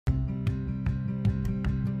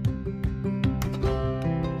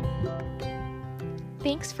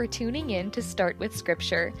Thanks for tuning in to Start with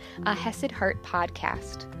Scripture, a Hesed Heart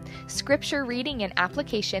podcast. Scripture reading and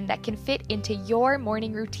application that can fit into your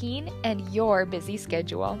morning routine and your busy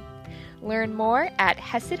schedule. Learn more at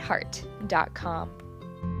hesedheart.com.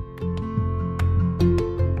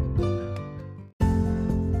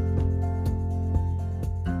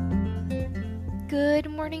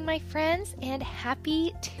 Good morning, my friends, and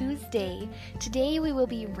happy Tuesday. Today we will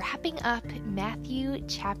be wrapping up Matthew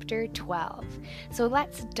chapter 12. So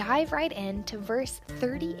let's dive right into verse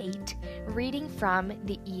 38, reading from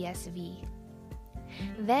the ESV.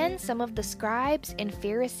 Then some of the scribes and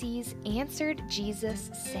Pharisees answered Jesus,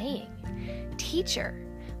 saying, "Teacher,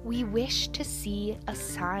 we wish to see a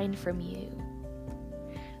sign from you."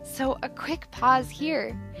 So a quick pause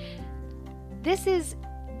here. This is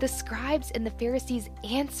the scribes and the Pharisees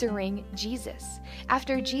answering Jesus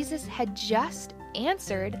after Jesus had just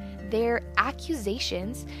answered their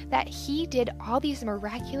accusations that he did all these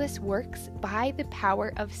miraculous works by the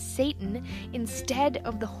power of Satan instead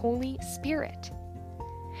of the Holy Spirit.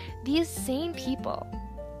 These same people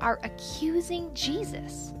are accusing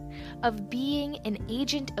Jesus of being an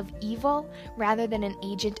agent of evil rather than an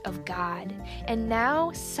agent of God. And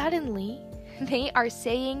now suddenly they are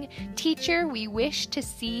saying, "Teacher, we wish to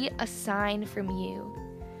see a sign from you."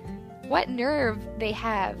 What nerve they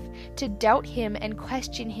have to doubt him and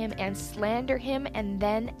question him and slander him and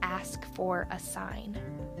then ask for a sign.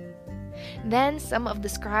 Then some of the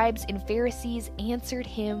scribes and Pharisees answered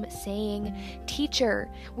him, saying, "Teacher,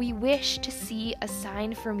 we wish to see a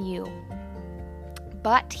sign from you."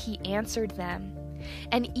 But he answered them,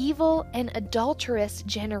 "An evil and adulterous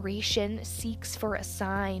generation seeks for a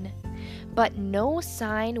sign, but no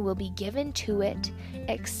sign will be given to it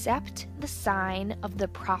except the sign of the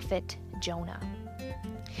prophet Jonah."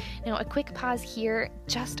 Now, a quick pause here,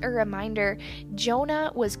 just a reminder,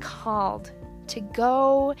 Jonah was called to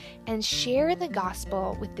go and share the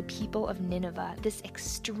gospel with the people of Nineveh, this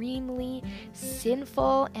extremely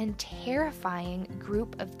sinful and terrifying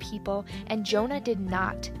group of people, and Jonah did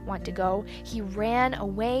not want to go. He ran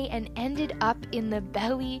away and ended up in the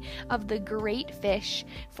belly of the great fish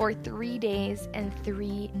for 3 days and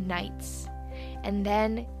 3 nights. And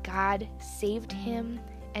then God saved him,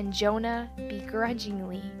 and Jonah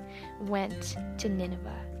begrudgingly went to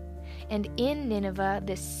Nineveh. And in Nineveh,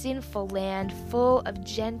 this sinful land full of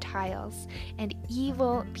Gentiles and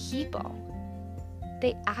evil people,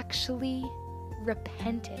 they actually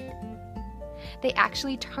repented. They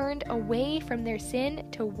actually turned away from their sin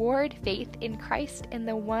toward faith in Christ and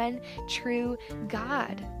the one true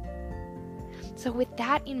God. So with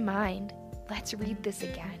that in mind, let's read this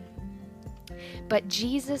again. But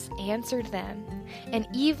Jesus answered them, "An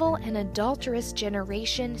evil and adulterous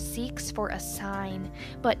generation seeks for a sign,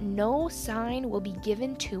 but no sign will be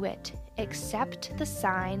given to it except the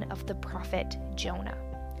sign of the prophet Jonah.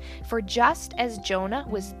 For just as Jonah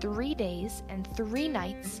was 3 days and 3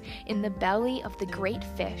 nights in the belly of the great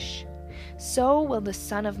fish, so will the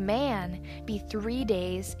Son of Man be 3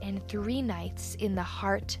 days and 3 nights in the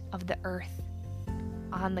heart of the earth."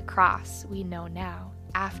 On the cross, we know now,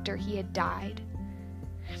 after he had died.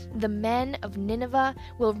 The men of Nineveh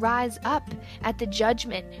will rise up at the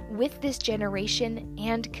judgment with this generation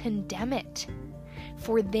and condemn it.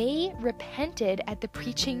 For they repented at the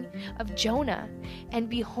preaching of Jonah, and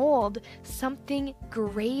behold, something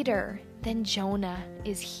greater than Jonah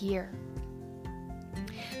is here.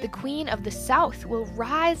 The queen of the south will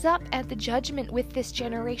rise up at the judgment with this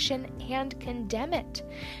generation and condemn it,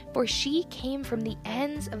 for she came from the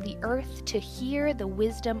ends of the earth to hear the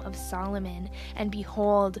wisdom of Solomon, and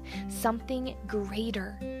behold, something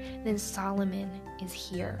greater than Solomon is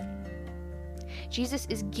here. Jesus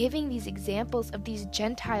is giving these examples of these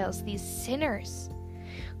Gentiles, these sinners,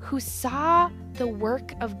 who saw the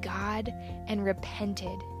work of God and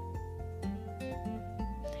repented.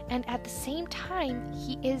 And at the same time,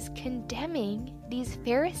 he is condemning these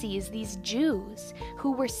Pharisees, these Jews,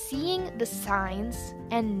 who were seeing the signs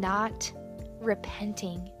and not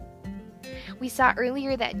repenting. We saw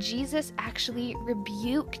earlier that Jesus actually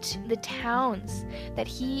rebuked the towns that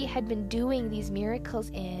he had been doing these miracles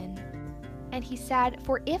in. And he said,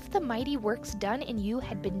 "For if the mighty works done in you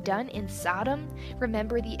had been done in Sodom,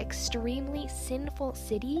 remember the extremely sinful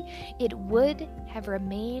city, it would have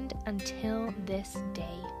remained until this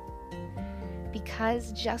day."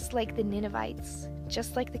 Because just like the Ninevites,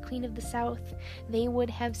 just like the Queen of the South, they would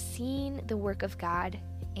have seen the work of God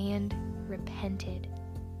and repented.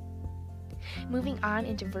 Moving on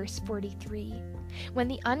into verse 43. When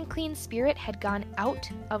the unclean spirit had gone out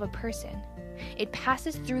of a person, it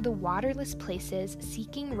passes through the waterless places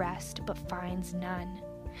seeking rest but finds none.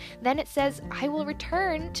 Then it says, I will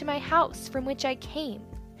return to my house from which I came.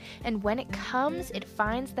 And when it comes, it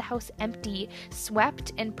finds the house empty,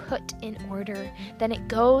 swept and put in order. Then it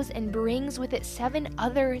goes and brings with it 7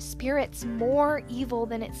 other spirits more evil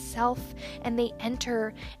than itself, and they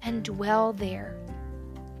enter and dwell there.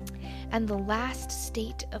 And the last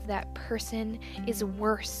state of that person is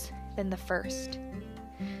worse than the first.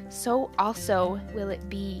 So also will it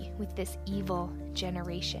be with this evil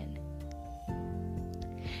generation.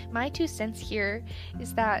 My 2 cents here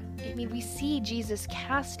is that, we see Jesus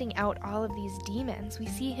casting out all of these demons. We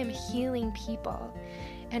see him healing people.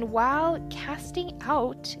 And while casting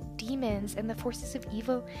out demons and the forces of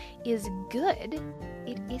evil is good,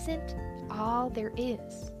 it isn't all there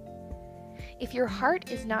is. If your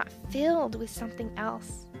heart is not filled with something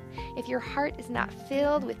else, if your heart is not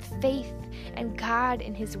filled with faith and God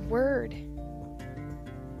and his word,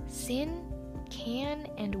 sin can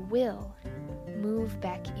and will move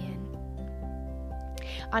back in.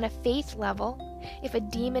 On a faith level, if a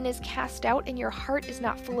demon is cast out and your heart is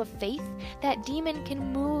not full of faith, that demon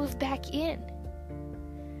can move back in.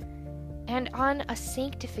 And on a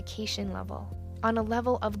sanctification level, on a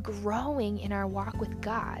level of growing in our walk with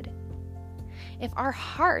God, if our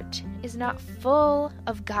heart is not full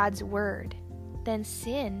of God's word, then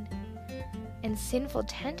sin and sinful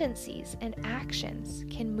tendencies and actions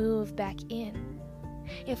can move back in.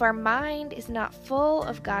 If our mind is not full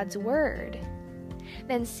of God's word,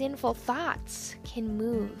 then sinful thoughts can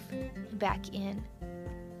move back in.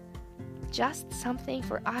 Just something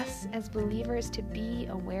for us as believers to be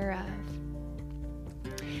aware of.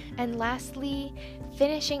 And lastly,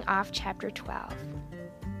 finishing off chapter 12.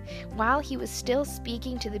 While he was still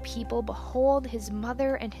speaking to the people, behold, his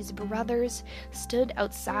mother and his brothers stood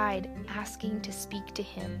outside, asking to speak to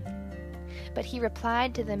him. But he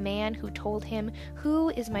replied to the man who told him, Who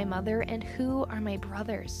is my mother and who are my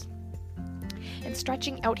brothers? And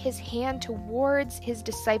stretching out his hand towards his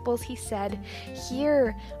disciples, he said,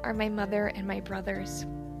 Here are my mother and my brothers.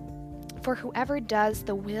 For whoever does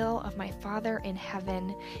the will of my Father in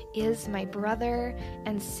heaven is my brother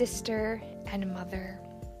and sister and mother.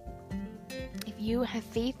 If you have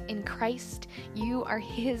faith in Christ, you are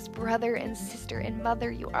his brother and sister and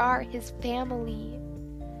mother. You are his family.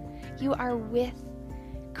 You are with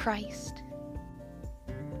Christ.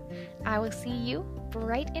 I will see you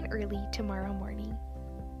bright and early tomorrow morning.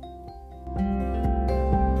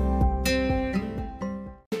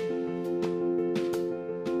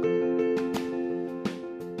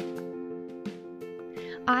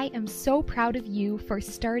 I am so proud of you for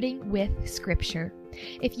starting with Scripture.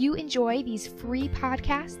 If you enjoy these free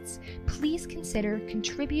podcasts, please consider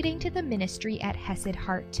contributing to the ministry at Hesed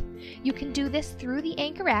Heart. You can do this through the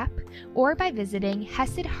Anchor app or by visiting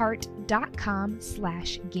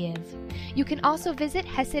hesedheart.com/give. You can also visit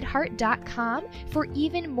hesedheart.com for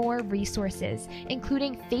even more resources,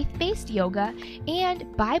 including faith-based yoga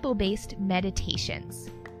and Bible-based meditations.